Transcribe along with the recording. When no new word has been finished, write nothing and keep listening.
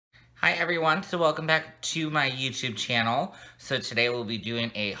Hi everyone, so welcome back to my YouTube channel. So today we'll be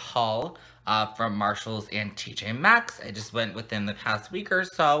doing a haul from Marshalls and TJ Maxx. I just went within the past week or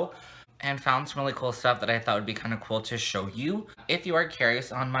so and found some really cool stuff that I thought would be kind of cool to show you. If you are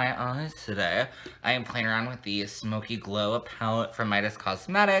curious on my eyes today, I am playing around with the Smoky Glow palette from Midas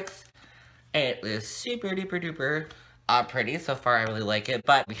Cosmetics. It is super duper duper pretty. So far I really like it,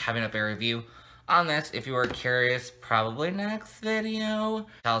 but we haven't up a review on this. If you were curious, probably next video.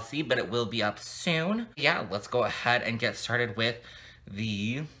 I'll see, but it will be up soon. Yeah, let's go ahead and get started with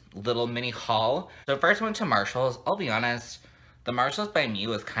the little mini haul. So first I went to Marshalls. I'll be honest, the Marshalls by me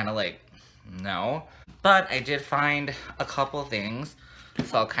was kind of like, no. But I did find a couple things,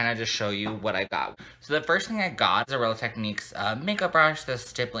 so I'll kind of just show you what I got. So the first thing I got is a Real Techniques makeup brush, this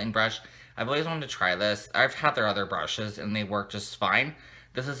stippling brush. I've always wanted to try this. I've had their other brushes and they work just fine.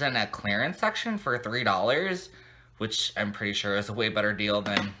 This is in a clearance section for $3, which I'm pretty sure is a way better deal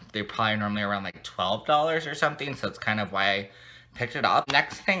than they probably normally around like $12 or something. So it's kind of why I picked it up.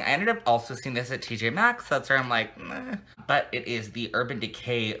 Next thing, I ended up also seeing this at TJ Maxx. That's where I'm like, meh. But it is the Urban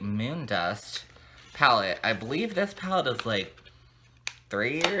Decay Moon Dust palette. I believe this palette is like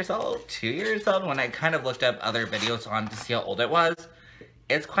 3 years old, 2 years old. When I kind of looked up other videos on to see how old it was,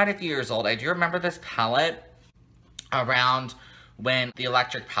 it's quite a few years old. I do remember this palette around when the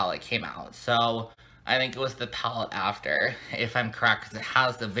electric palette came out. So I think it was the palette after, if I'm correct, because it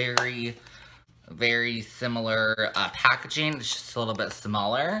has the very similar packaging. It's just a little bit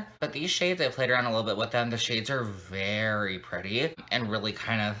smaller. But these shades, I played around a little bit with them. The shades are very pretty and really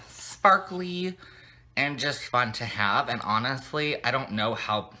kind of sparkly and just fun to have. And honestly, I don't know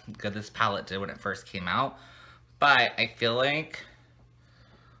how good this palette did when it first came out, but I feel like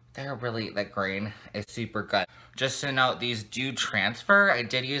they're really, the green is super good. Just to note, these do transfer. I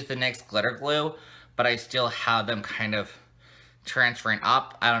did use the NYX glitter glue, but I still have them kind of transferring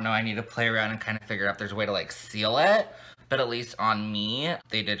up. I don't know, I need to play around and kind of figure out if there's a way to like seal it. But at least on me,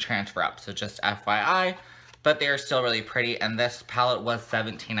 they did transfer up. So just FYI, but they are still really pretty. And this palette was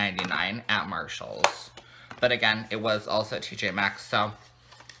 $17.99 at Marshalls. But again, it was also at TJ Maxx, so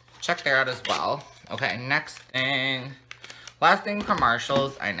check there out as well. Okay, next thing. Last thing from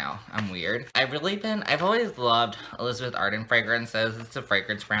Marshalls, I know, I'm weird. I've always loved Elizabeth Arden fragrances. It's a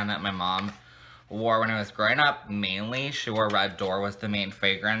fragrance brand that my mom wore when I was growing up, mainly. She wore Red Door was the main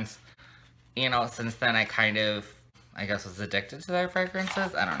fragrance. You know, since then I kind of, I guess, was addicted to their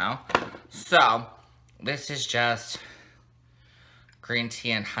fragrances. I don't know. So, this is just green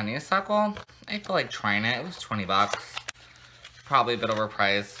tea and honeysuckle. I feel like trying it. It was 20 bucks. Probably a bit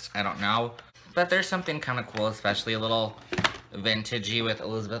overpriced. I don't know. But there's something kind of cool, especially a little vintagey with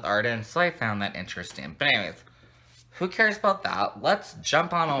Elizabeth Arden, so I found that interesting. But anyways, who cares about that? Let's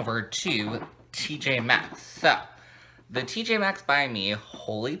jump on over to TJ Maxx. So, the TJ Maxx by me,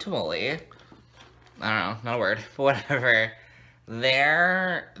 holy tamale, I don't know, not a word, but whatever.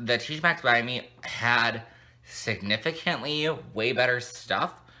 The TJ Maxx by me had significantly way better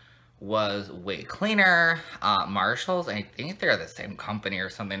stuff, was way cleaner. Marshalls, I think they're the same company or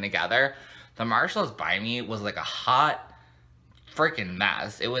something together. The Marshalls by me was like a hot freaking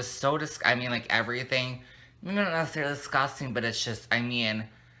mess. It was so I mean, like, everything, not necessarily disgusting, but it's just, I mean,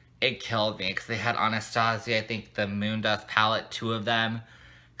 it killed me, because they had Anastasia, I think the Moon Dust palette, 2 of them,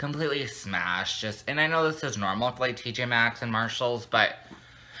 completely smashed, and I know this is normal for, like, TJ Maxx and Marshalls, but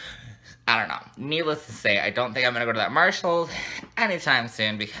I don't know. Needless to say, I don't think I'm gonna go to that Marshalls anytime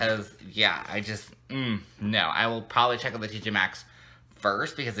soon, because, yeah, I just, no. I will probably check out the TJ Maxx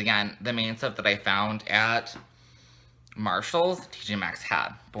first, because, again, the main stuff that I found at Marshalls, TJ Maxx had,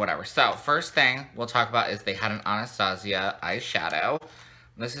 but whatever. So, first thing we'll talk about is they had an Anastasia eyeshadow.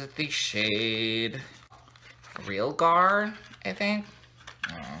 This is the shade Real Gar, I think.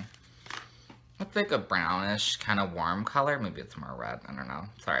 It's like a brownish, kind of warm color. Maybe it's more red. I don't know.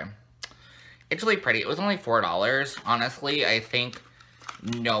 Sorry. It's really pretty. It was only $4. Honestly, I think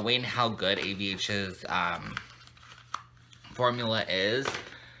knowing how good AVH's formula is,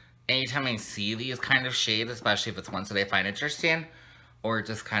 anytime I see these kind of shades, especially if it's ones that I find interesting, or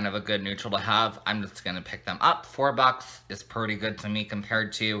just kind of a good neutral to have, I'm just going to pick them up. $4 is pretty good to me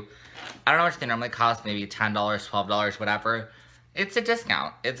compared to, I don't know what they normally cost, maybe $10, $12, whatever. It's a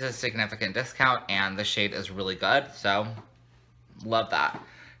discount. It's a significant discount, and the shade is really good, so love that.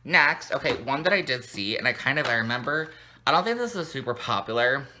 Next, okay, one that I did see, and I remember, I don't think this was super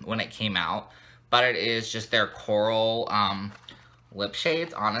popular when it came out, but it is just their coral, lip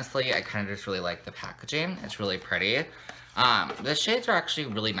shades. Honestly, I kind of just really like the packaging. It's really pretty. The shades are actually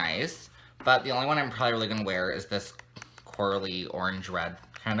really nice, but the only one I'm probably really going to wear is this corally orange red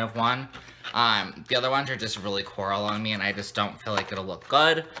kind of one. The other ones are just really coral on me, and I just don't feel like it'll look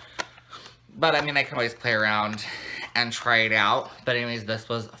good. But I mean, I can always play around and try it out. But anyways, this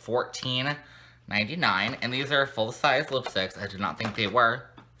was $14.99, and these are full-size lipsticks. I did not think they were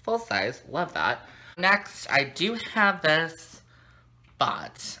full-size. Love that. Next, I do have this,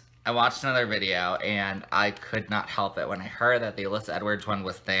 but I watched another video, and I could not help it. When I heard that the Alyssa Edwards one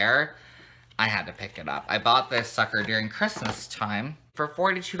was there, I had to pick it up. I bought this sucker during Christmas time for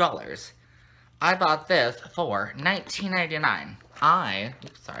 $42. I bought this for $19.99.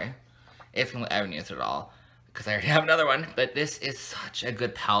 Oops, sorry. I haven't used it at all because I already have another one. But this is such a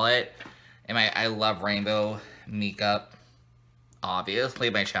good palette. And I love rainbow makeup. Obviously,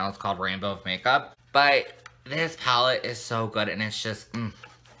 my channel is called Rainbow of Makeup. But this palette is so good, and it's just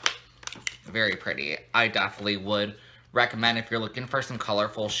very pretty. I definitely would recommend if you're looking for some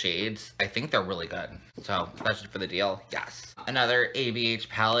colorful shades. I think they're really good. So, especially for the deal, yes. Another ABH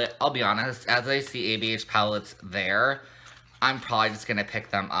palette. I'll be honest, as I see ABH palettes there, I'm probably just going to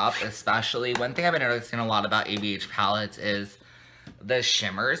pick them up. Especially, one thing I've been noticing a lot about ABH palettes is the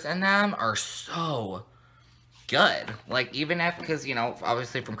shimmers in them are so good. Like, even if, because, you know,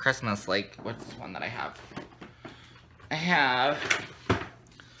 obviously from Christmas, like, what's the one that I have? I have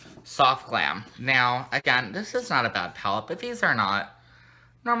Soft Glam. Now, again, this is not a bad palette, but these are not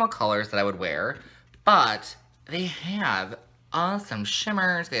normal colors that I would wear. But they have awesome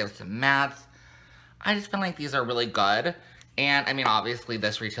shimmers. They have some mattes. I just feel like these are really good. And, I mean, obviously,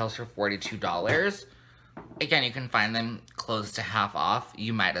 this retails for $42. Again, you can find them close to half off.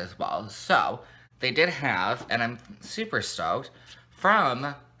 You might as well. So, they did have, and I'm super stoked,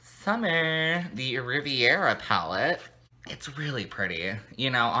 from Summer, the Riviera palette. It's really pretty.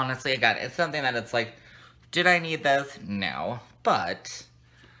 You know, honestly, again, it's something that it's like, did I need this? No. But,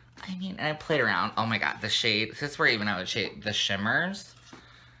 I mean, and I played around. Oh my god, the shade, since we're even out of shade, the shimmers,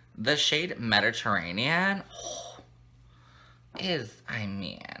 the shade Mediterranean, is, I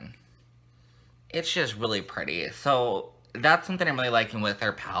mean, it's just really pretty. So, that's something I'm really liking with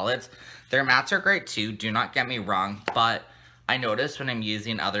their palettes. Their mattes are great too, do not get me wrong, but I notice when I'm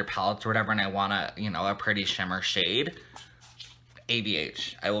using other palettes or whatever and I want a, you know, a pretty shimmer shade,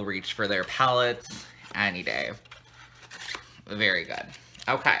 ABH. I will reach for their palettes any day. Very good.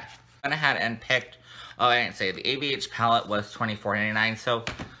 Okay. Went ahead and picked, oh, I didn't say, the ABH palette was $24.99, so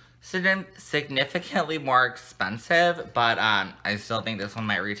significantly more expensive, but I still think this one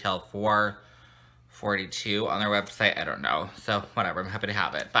might retail for $42 on their website. I don't know. So, whatever. I'm happy to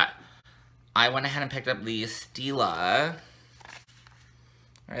have it. But I went ahead and picked up the Stila,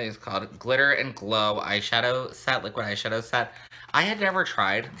 what are these called? Glitter and Glow eyeshadow set, liquid eyeshadow set. I had never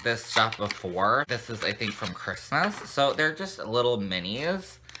tried this stuff before. This is, I think, from Christmas. So, they're just little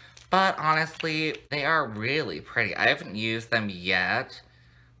minis. But, honestly, they are really pretty. I haven't used them yet,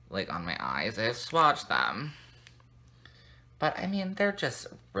 like, on my eyes. I've swatched them. But, I mean, they're just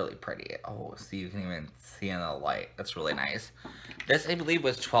really pretty. Oh, so you can even see in the light. That's really nice. This, I believe,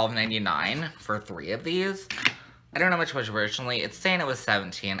 was $12.99 for 3 of these. I don't know how much it was originally. It's saying it was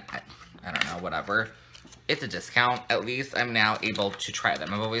 $17. I don't know, whatever. It's a discount. At least I'm now able to try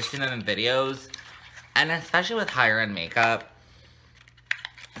them. I've always seen them in videos. And especially with higher-end makeup,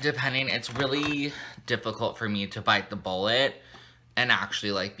 it's really difficult for me to bite the bullet and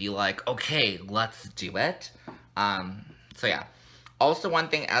actually, like, be like, okay, let's do it. So yeah. Also, one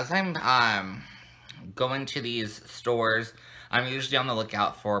thing, as I'm going to these stores, I'm usually on the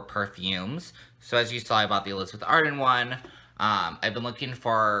lookout for perfumes. So as you saw, I bought the Elizabeth Arden one. I've been looking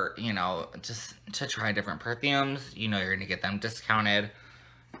for, you know, just to try different perfumes. You know, you're gonna get them discounted.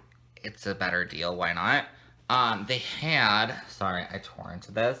 It's a better deal, why not? They had, sorry, I tore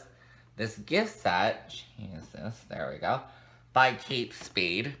into this gift set, Jesus, there we go, by Kate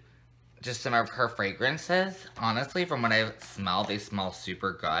Spade. Just some of her fragrances. Honestly, from what I've smelled, they smell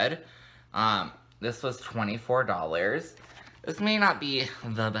super good. This was $24. This may not be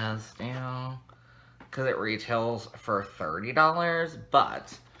the best deal, because it retails for $30,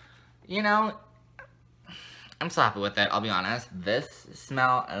 but, you know, I'm so happy with it, I'll be honest. This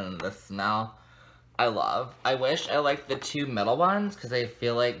smell and this smell, I love. I wish I liked the 2 middle ones, because I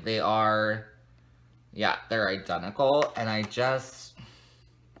feel like they are, yeah, they're identical, and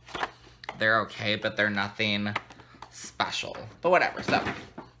they're okay, but they're nothing special. But whatever, so,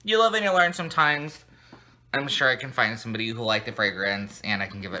 you live and you learn sometimes. I'm sure I can find somebody who liked the fragrance, and I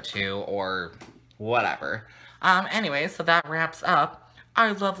can give it to, or whatever. Anyway, so that wraps up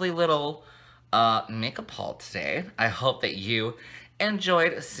our lovely little makeup haul today. I hope that you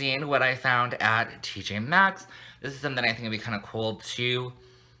enjoyed seeing what I found at TJ Maxx. This is something I think would be kind of cool to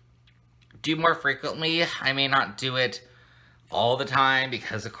do more frequently. I may not do it all the time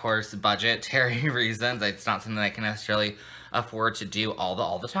because, of course, budgetary reasons. It's not something I can necessarily afford to do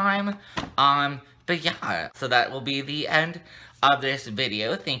all the time. But yeah, so that will be the end of this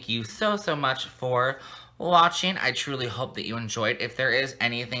video. Thank you so much for watching. I truly hope that you enjoyed. If there is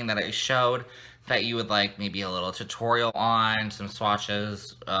anything that I showed that you would like maybe a little tutorial on, some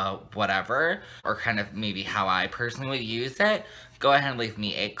swatches, whatever, or kind of maybe how I personally would use it, go ahead and leave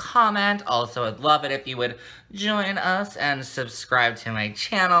me a comment. Also, I'd love it if you would join us and subscribe to my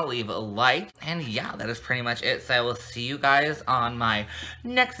channel, leave a like, and yeah, that is pretty much it. So I will see you guys on my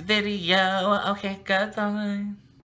next video. Okay, goodbye.